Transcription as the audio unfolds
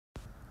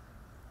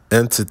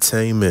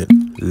entertainment,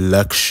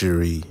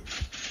 luxury.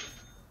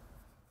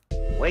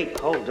 Wait,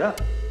 hold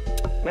up.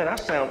 Man, I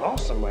sound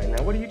awesome right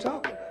now. What are you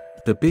talking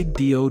about? The Big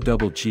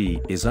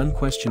D.O.G. is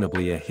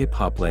unquestionably a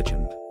hip-hop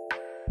legend.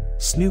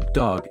 Snoop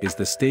Dogg is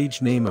the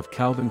stage name of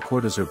Calvin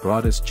Cordozar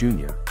Broadus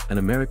Jr., an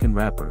American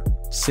rapper,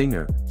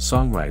 singer,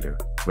 songwriter,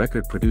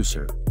 record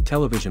producer,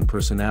 television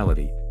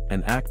personality,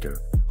 and actor,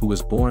 who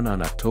was born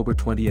on October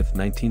 20,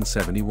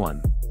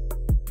 1971.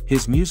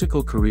 His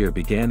musical career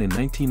began in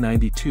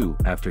 1992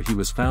 after he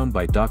was found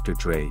by Dr.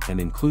 Dre and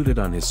included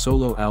on his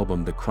solo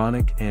album The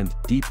Chronic and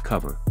Deep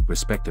Cover,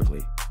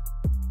 respectively.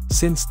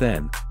 Since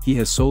then, he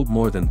has sold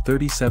more than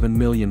 37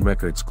 million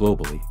records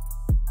globally.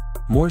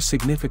 More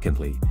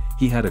significantly,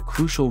 he had a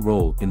crucial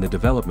role in the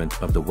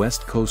development of the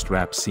West Coast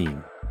rap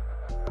scene.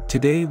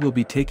 Today we'll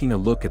be taking a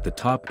look at the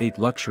top 8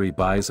 luxury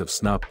buys of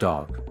Snoop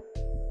Dogg.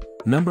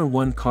 Number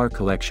 1 Car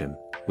Collection.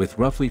 With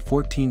roughly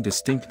 14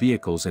 distinct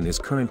vehicles in his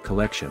current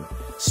collection,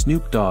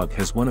 Snoop Dogg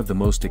has one of the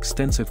most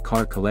extensive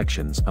car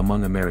collections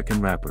among American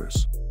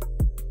rappers.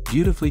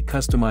 Beautifully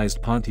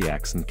customized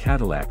Pontiacs and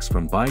Cadillacs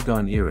from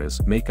bygone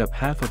eras make up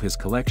half of his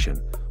collection,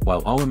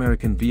 while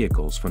all-American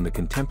vehicles from the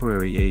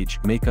contemporary age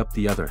make up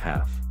the other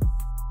half.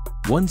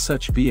 One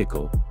such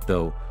vehicle,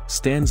 though,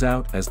 stands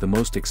out as the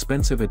most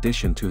expensive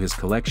addition to his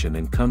collection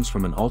and comes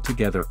from an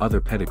altogether other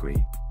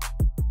pedigree.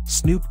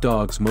 Snoop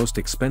Dogg's most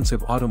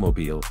expensive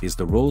automobile is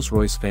the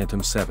Rolls-Royce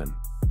Phantom 7.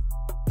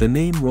 The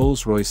name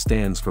Rolls-Royce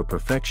stands for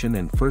perfection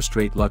and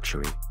first-rate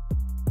luxury.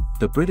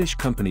 The British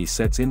company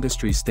sets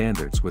industry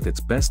standards with its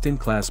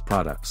best-in-class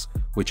products,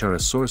 which are a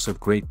source of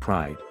great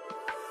pride.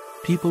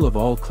 People of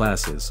all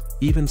classes,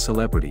 even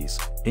celebrities,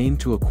 aim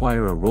to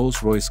acquire a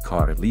Rolls-Royce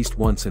car at least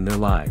once in their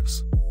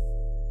lives.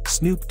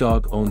 Snoop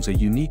Dogg owns a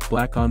unique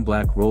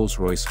black-on-black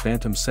Rolls-Royce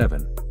Phantom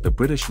 7, the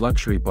British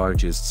luxury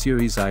barge's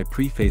Series I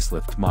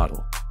pre-facelift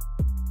model.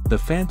 The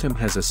Phantom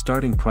has a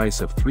starting price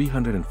of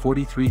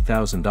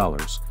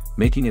 $343,000,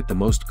 making it the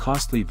most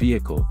costly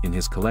vehicle in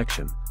his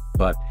collection,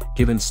 but,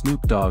 given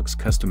Snoop Dogg's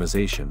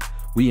customization,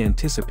 we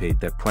anticipate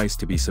that price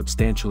to be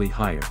substantially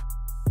higher.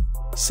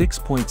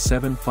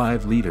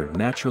 6.75-liter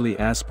naturally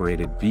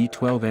aspirated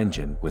V12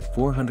 engine with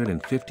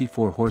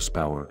 454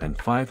 horsepower and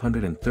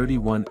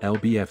 531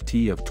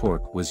 lb-ft of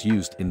torque was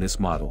used in this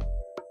model.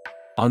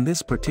 On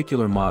this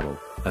particular model,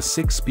 a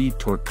 6-speed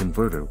torque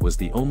converter was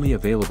the only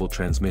available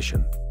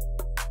transmission.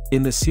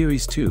 In the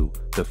Series 2,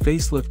 the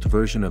facelift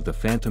version of the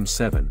Phantom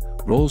 7,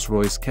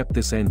 Rolls-Royce kept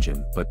this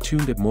engine but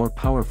tuned it more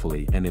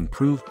powerfully and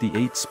improved the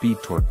 8-speed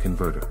torque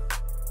converter.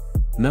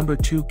 Number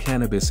 2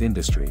 Cannabis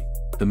Industry.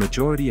 The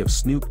majority of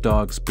Snoop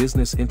Dogg's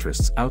business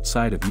interests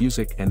outside of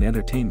music and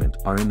entertainment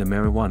are in the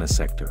marijuana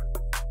sector.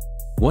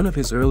 One of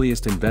his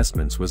earliest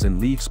investments was in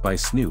Leafs by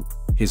Snoop,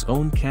 his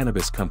own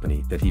cannabis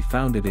company that he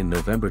founded in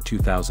November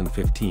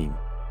 2015.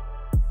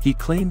 He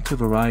claimed to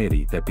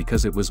Variety that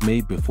because it was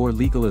made before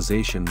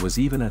legalization was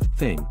even a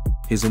thing,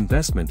 his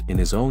investment in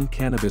his own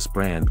cannabis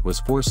brand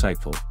was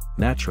foresightful.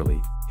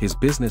 Naturally, his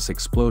business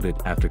exploded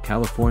after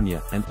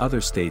California and other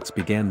states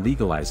began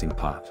legalizing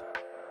pot.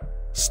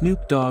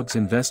 Snoop Dogg's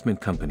investment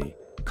company,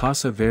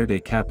 Casa Verde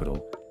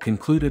Capital,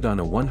 concluded on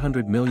a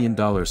 $100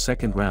 million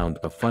second round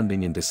of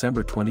funding in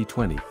December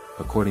 2020,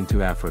 according to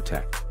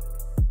Afrotech.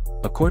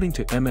 According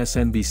to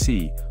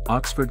MSNBC,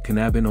 Oxford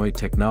Cannabinoid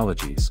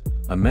Technologies,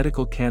 a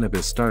medical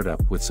cannabis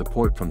startup with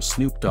support from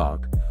Snoop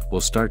Dogg,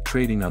 will start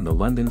trading on the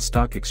London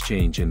Stock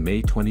Exchange in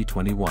May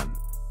 2021.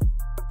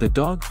 The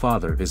Dogg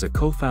father is a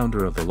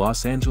co-founder of the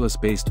Los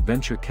Angeles-based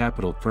venture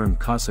capital firm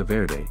Casa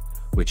Verde,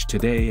 which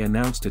today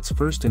announced its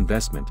first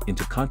investment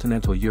into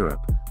continental Europe.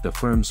 The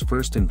firm's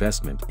first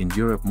investment in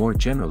Europe more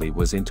generally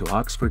was into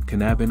Oxford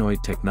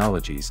Cannabinoid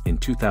Technologies in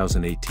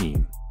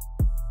 2018.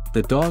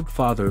 The Dogg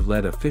father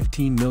led a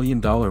 $15 million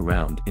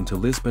round into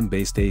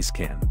Lisbon-based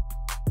AceCan.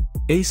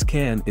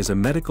 AceCan is a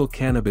medical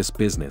cannabis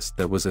business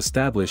that was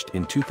established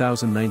in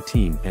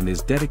 2019 and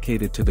is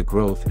dedicated to the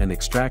growth and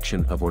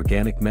extraction of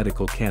organic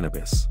medical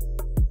cannabis.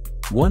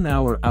 1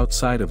 hour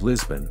outside of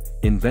Lisbon,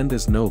 in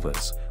Vendas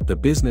Novas, the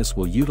business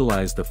will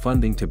utilize the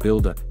funding to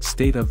build a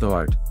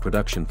state-of-the-art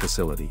production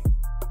facility.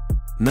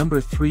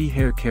 Number 3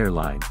 Hair Care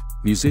Line.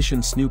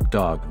 Musician Snoop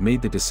Dogg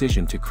made the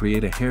decision to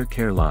create a hair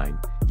care line.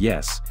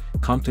 Yes,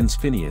 Compton's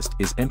Finest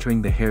is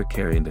entering the hair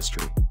care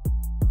industry.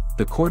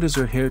 The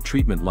Cordozar hair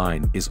treatment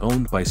line is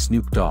owned by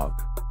Snoop Dogg.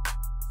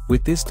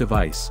 With this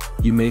device,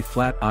 you may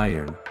flat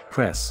iron,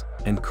 press,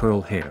 and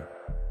curl hair.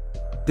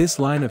 This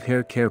line of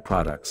hair care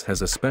products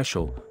has a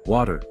special,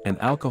 water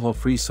and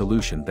alcohol-free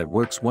solution that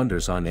works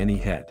wonders on any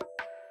head.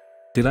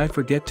 Did I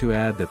forget to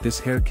add that this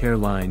hair care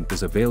line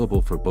is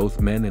available for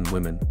both men and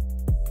women?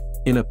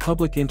 In a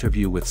public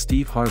interview with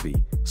Steve Harvey,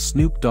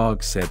 Snoop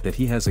Dogg said that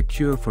he has a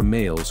cure for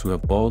males who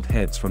have bald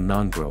heads from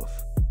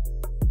non-growth.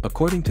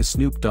 According to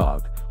Snoop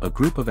Dogg, a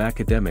group of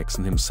academics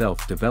and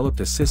himself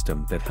developed a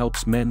system that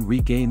helps men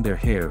regain their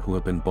hair who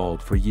have been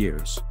bald for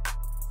years.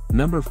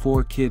 Number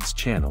 4 Kids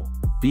Channel.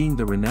 Being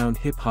the renowned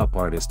hip-hop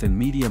artist and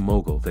media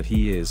mogul that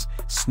he is,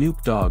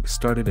 Snoop Dogg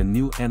started a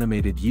new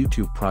animated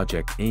YouTube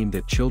project aimed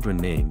at children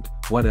named,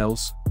 What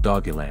Else,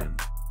 Doggyland.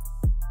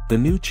 The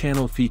new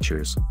channel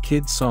features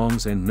kids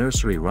songs and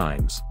nursery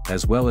rhymes,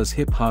 as well as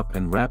hip-hop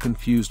and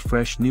rap-infused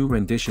fresh new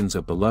renditions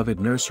of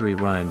beloved nursery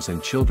rhymes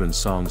and children's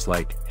songs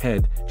like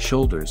Head,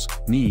 Shoulders,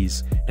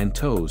 Knees, and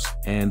Toes,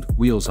 and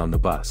Wheels on the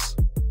Bus.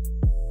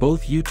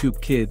 Both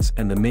YouTube Kids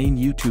and the main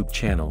YouTube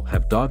channel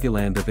have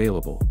Doggyland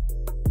available.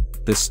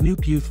 The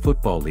Snoop Youth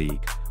Football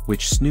League,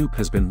 which Snoop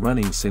has been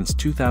running since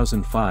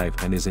 2005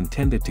 and is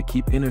intended to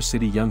keep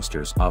inner-city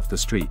youngsters off the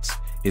streets,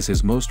 is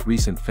his most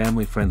recent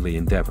family-friendly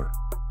endeavor.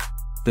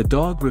 The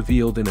dog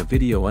revealed in a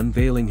video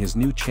unveiling his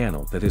new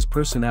channel that his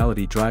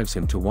personality drives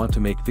him to want to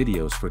make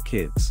videos for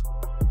kids.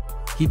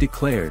 He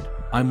declared,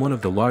 "I'm one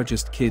of the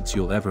largest kids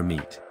you'll ever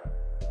meet."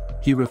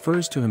 He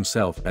refers to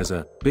himself as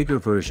a bigger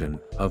version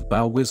of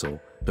Bow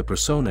Wizzle, the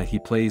persona he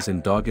plays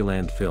in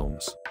Doggyland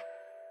films.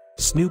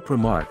 Snoop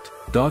remarked,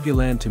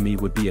 "Doggyland to me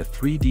would be a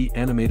 3D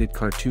animated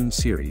cartoon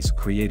series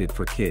created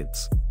for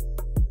kids.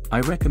 I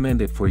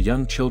recommend it for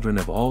young children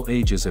of all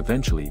ages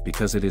eventually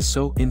because it is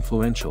so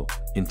influential,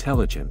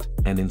 intelligent,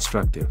 and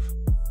instructive."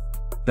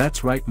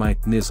 That's right,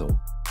 Mike Nizzle.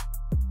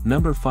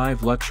 Number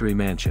 5 Luxury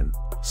Mansion.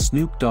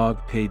 Snoop Dogg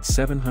paid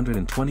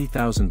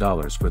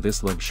 $720,000 for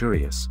this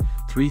luxurious,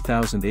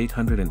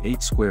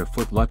 3,808 square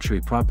foot luxury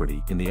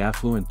property in the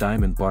affluent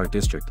Diamond Bar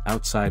district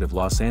outside of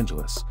Los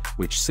Angeles,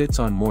 which sits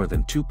on more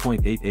than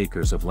 2.8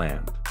 acres of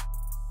land.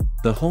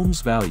 The home's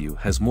value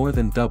has more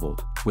than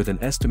doubled, with an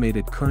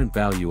estimated current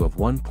value of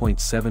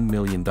 $1.7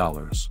 million.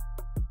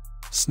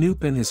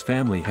 Snoop and his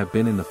family have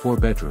been in the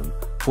 4-bedroom,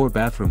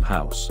 4-bathroom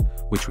house,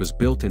 which was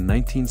built in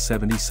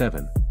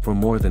 1977, for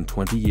more than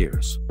 20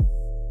 years.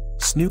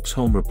 Snoop's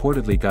home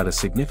reportedly got a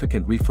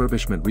significant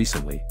refurbishment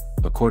recently,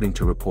 according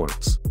to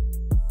reports.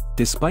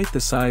 Despite the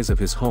size of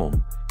his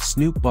home,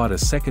 Snoop bought a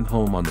second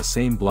home on the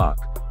same block,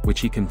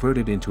 which he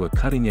converted into a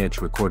cutting-edge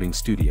recording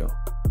studio.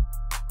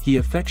 He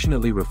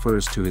affectionately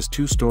refers to his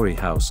 2-story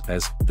house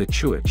as the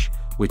Chewich,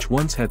 which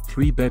once had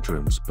 3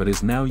 bedrooms but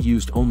is now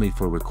used only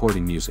for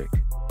recording music.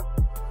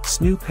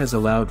 Snoop has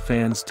allowed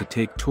fans to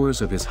take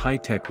tours of his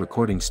high-tech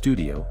recording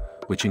studio,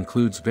 which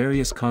includes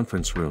various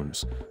conference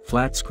rooms,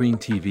 flat-screen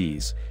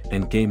TVs,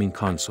 and gaming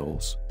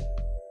consoles.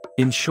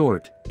 In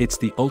short, it's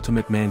the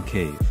ultimate man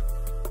cave.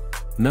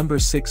 Number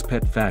 6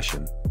 Pet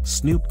Fashion.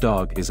 Snoop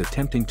Dogg is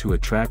attempting to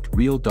attract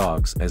real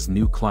dogs as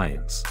new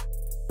clients.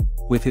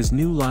 With his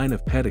new line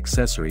of pet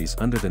accessories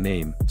under the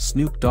name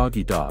Snoop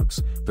Doggy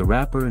Dogs, the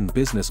rapper and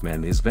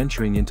businessman is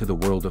venturing into the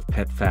world of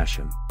pet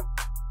fashion.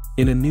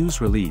 In a news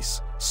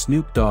release,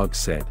 Snoop Dogg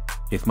said,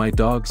 "If my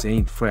dogs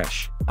ain't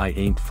fresh, I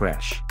ain't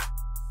fresh.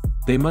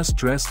 They must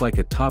dress like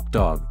a top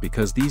dog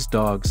because these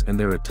dogs and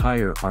their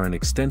attire are an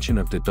extension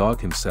of the dog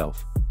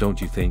himself,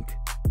 don't you think?"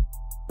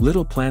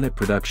 Little Planet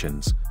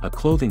Productions, a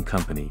clothing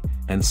company,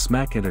 and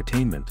Smack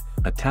Entertainment,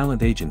 a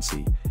talent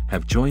agency,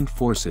 have joined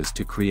forces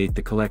to create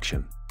the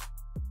collection.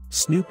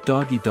 Snoop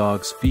Doggy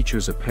Dogs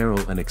features apparel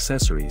and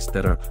accessories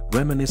that are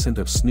reminiscent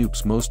of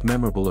Snoop's most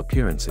memorable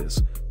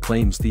appearances,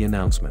 claims the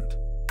announcement.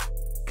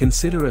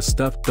 Consider a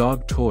stuffed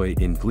dog toy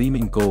in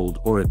gleaming gold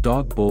or a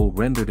dog bowl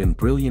rendered in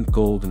brilliant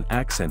gold and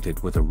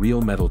accented with a real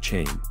metal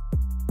chain.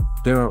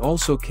 There are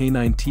also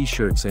canine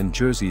t-shirts and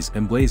jerseys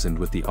emblazoned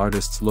with the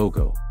artist's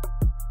logo.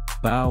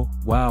 Bow,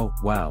 wow,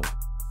 wow.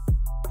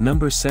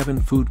 Number 7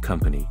 Food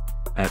Company.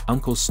 At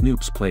Uncle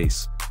Snoop's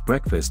place,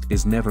 breakfast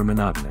is never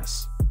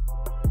monotonous.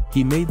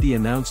 He made the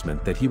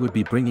announcement that he would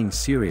be bringing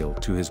cereal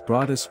to his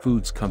Broadus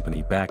Foods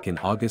company back in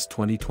August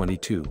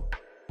 2022.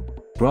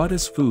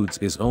 Broadus Foods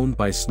is owned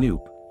by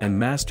Snoop, and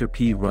Master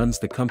P runs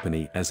the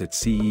company as its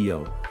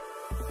CEO.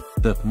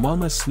 The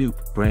Mama Snoop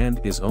brand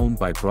is owned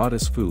by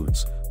Broadus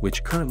Foods,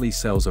 which currently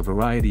sells a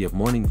variety of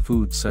morning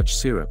foods such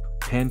syrup,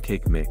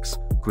 pancake mix,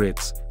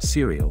 grits,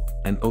 cereal,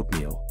 and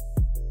oatmeal.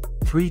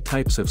 3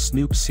 types of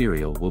Snoop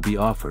cereal will be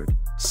offered: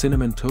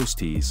 Cinnamon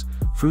Toasties,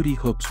 Fruity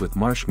Hoops with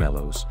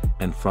Marshmallows,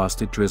 and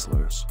Frosted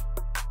Drizzlers.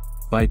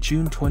 By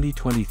June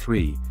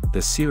 2023,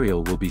 the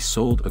cereal will be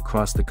sold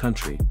across the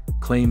country,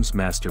 claims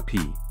Master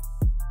P.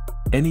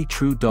 Any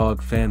true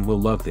dog fan will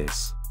love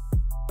this.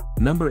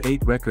 Number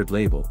 8 Record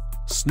Label.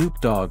 Snoop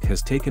Dogg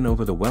has taken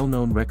over the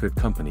well-known record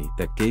company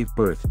that gave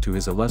birth to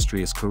his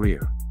illustrious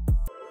career.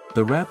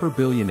 The rapper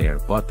billionaire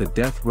bought the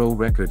Death Row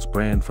Records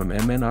brand from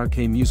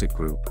MNRK Music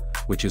Group,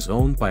 which is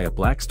owned by a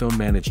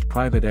Blackstone-managed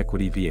private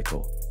equity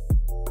vehicle.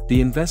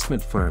 The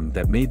investment firm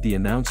that made the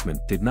announcement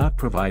did not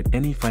provide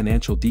any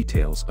financial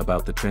details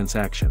about the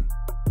transaction.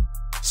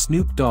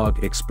 Snoop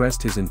Dogg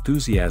expressed his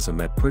enthusiasm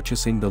at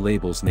purchasing the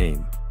label's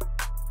name.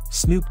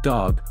 Snoop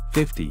Dogg,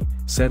 50,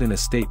 said in a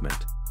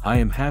statement, "I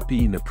am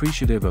happy and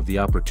appreciative of the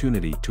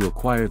opportunity to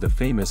acquire the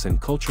famous and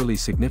culturally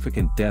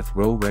significant Death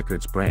Row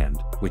Records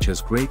brand, which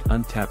has great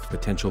untapped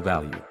potential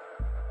value.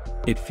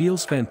 It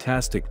feels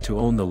fantastic to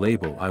own the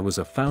label I was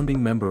a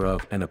founding member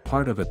of and a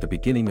part of at the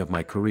beginning of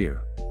my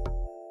career."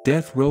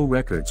 Death Row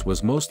Records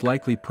was most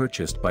likely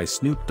purchased by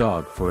Snoop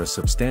Dogg for a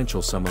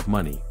substantial sum of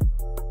money.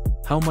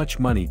 How much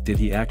money did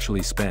he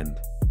actually spend?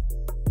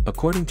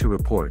 According to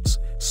reports,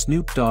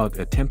 Snoop Dogg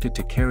attempted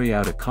to carry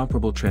out a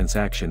comparable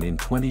transaction in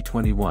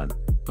 2021,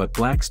 but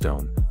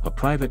Blackstone, a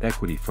private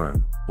equity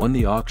firm, won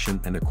the auction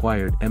and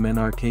acquired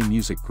MNRK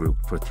Music Group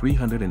for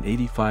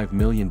 $385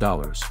 million,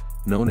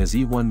 known as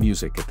E1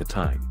 Music at the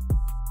time.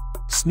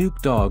 Snoop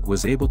Dogg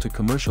was able to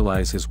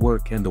commercialize his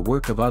work and the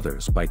work of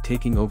others by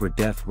taking over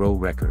Death Row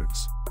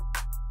Records.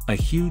 A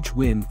huge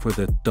win for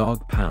the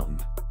Dogg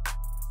Pound.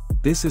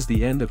 This is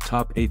the end of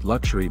Top 8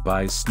 Luxury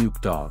Buys Snoop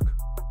Dogg.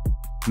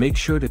 Make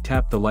sure to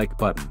tap the like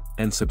button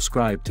and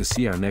subscribe to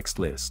see our next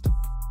list.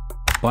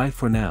 Bye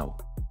for now.